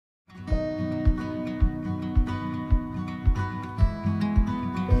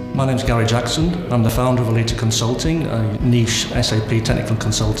My name's Gary Jackson. I'm the founder of Alita Consulting, a niche SAP technical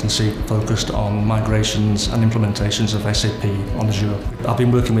consultancy focused on migrations and implementations of SAP on Azure. I've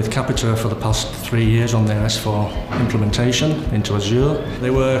been working with Capita for the past 3 years on their S4 implementation into Azure. They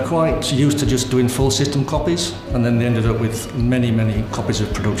were quite used to just doing full system copies, and then they ended up with many copies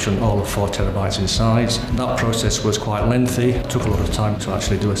of production, all of 4 terabytes in size. That process was quite lengthy, it took a lot of time to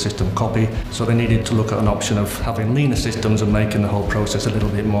actually do a system copy, so they needed to look at an option of having leaner systems and making the whole process a little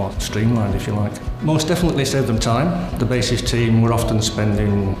bit more streamlined, if you like. Most definitely saved them time. The basis team were often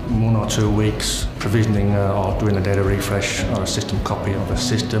spending 1 or 2 weeks provisioning or doing a data refresh or a system copy of a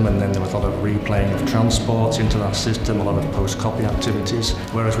system, and then there was a lot of replaying of transports into that system, a lot of post-copy activities.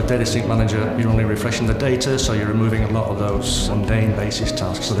 Whereas with Data Sync Manager, you're only refreshing the data, so you're removing a lot of those mundane basis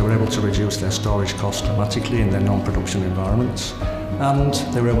tasks, so they were able to reduce their storage costs dramatically in their non-production environments. And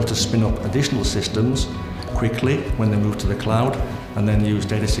they were able to spin up additional systems quickly when they moved to the cloud, and then use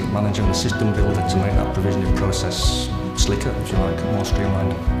Data Sync Manager and the System Builder to make that provisioning process slicker, if you like, more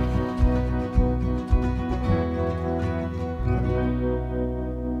streamlined.